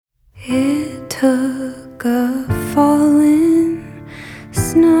took a falling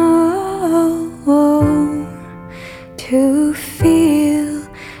snow to feel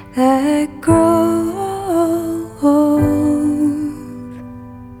that growth,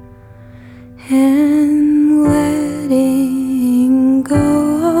 and letting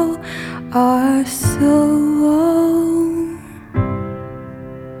go our soul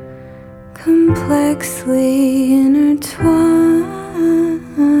complexly intertwined.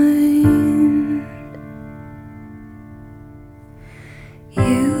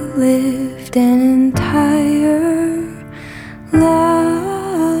 You lived an entire life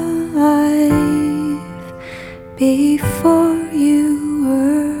before you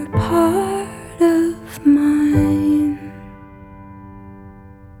were part of mine.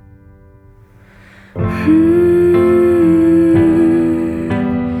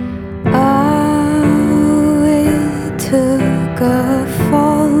 It took a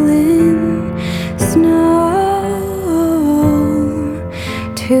falling snow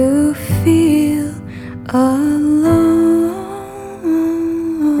to feel alone.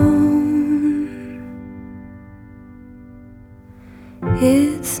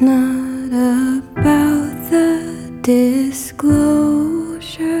 It's not about the disclosures,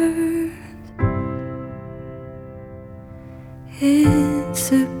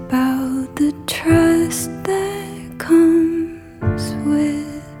 it's about the trust that comes with.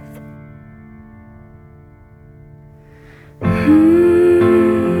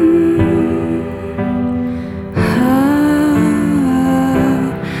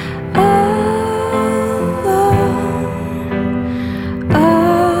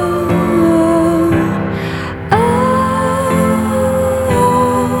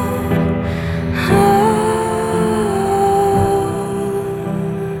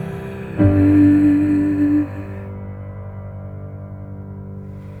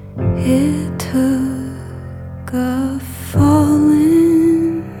 It took a fall.